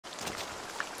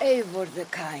Eivor the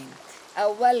Kind,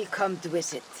 a welcomed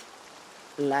visit.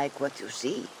 Like what you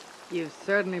see. You've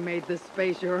certainly made this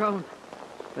space your own.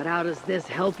 But how does this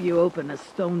help you open a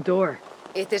stone door?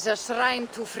 It is a shrine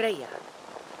to Freya.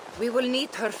 We will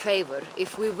need her favor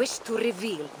if we wish to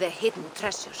reveal the hidden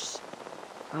treasures.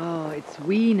 Oh, it's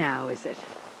we now, is it?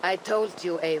 I told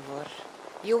you, Eivor.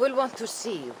 You will want to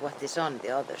see what is on the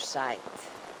other side.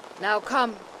 Now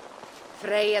come.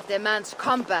 Freya demands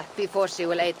combat before she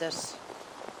will aid us.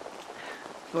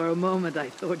 For a moment I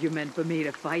thought you meant for me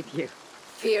to fight you.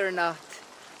 Fear not.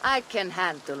 I can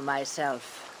handle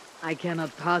myself. I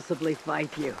cannot possibly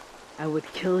fight you. I would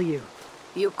kill you.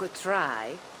 You could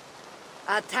try.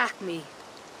 Attack me.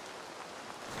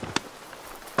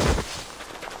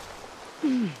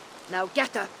 Now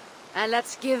get up, and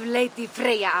let's give Lady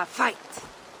Freya a fight.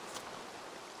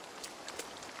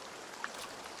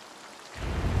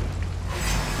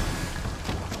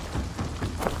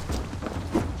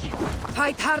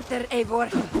 Fight harder,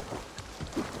 Eivor.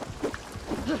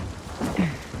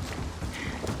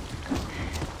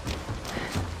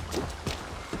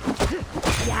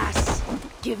 Yes,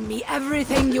 give me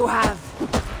everything you have.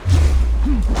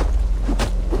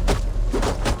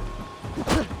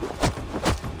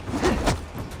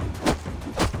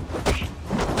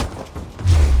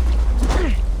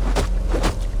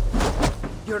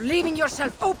 You're leaving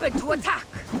yourself open to attack.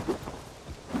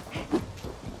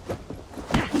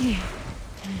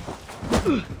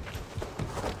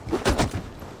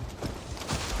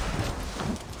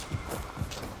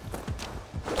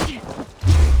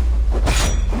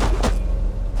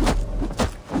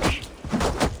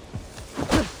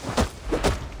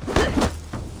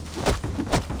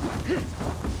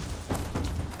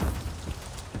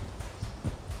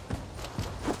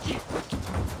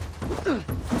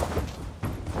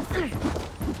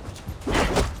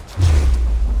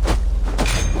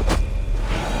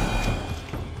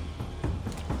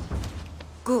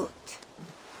 Good.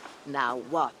 Now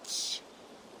watch.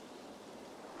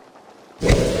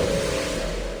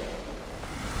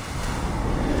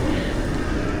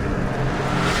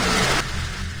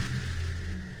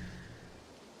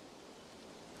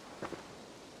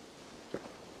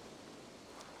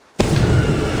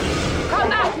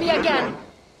 Come at me again!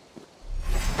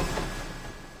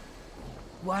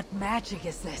 What magic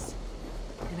is this?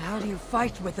 And how do you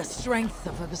fight with the strength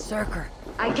of a berserker?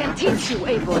 I can teach you,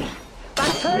 Eivor. But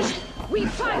first, we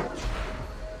fight!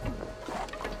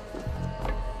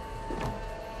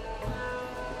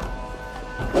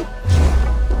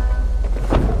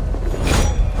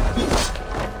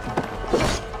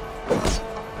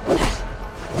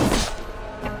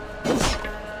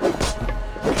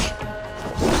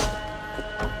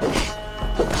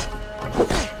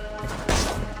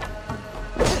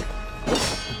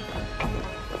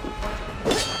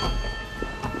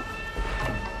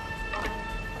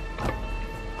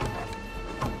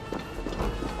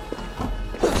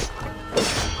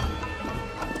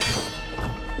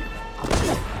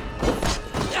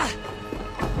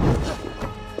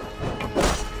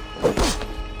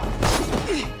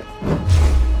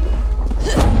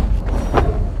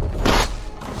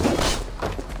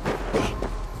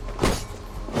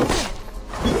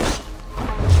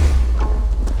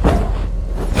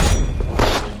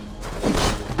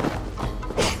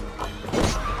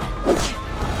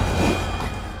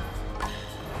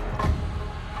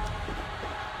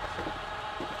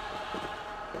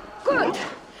 Good!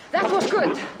 That was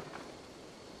good!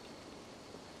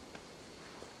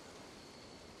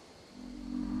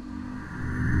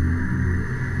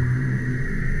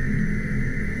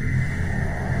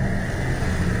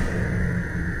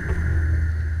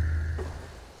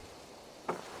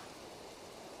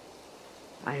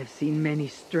 I have seen many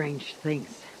strange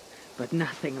things, but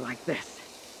nothing like this.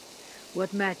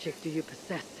 What magic do you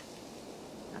possess?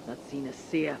 I've not seen a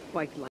seer fight like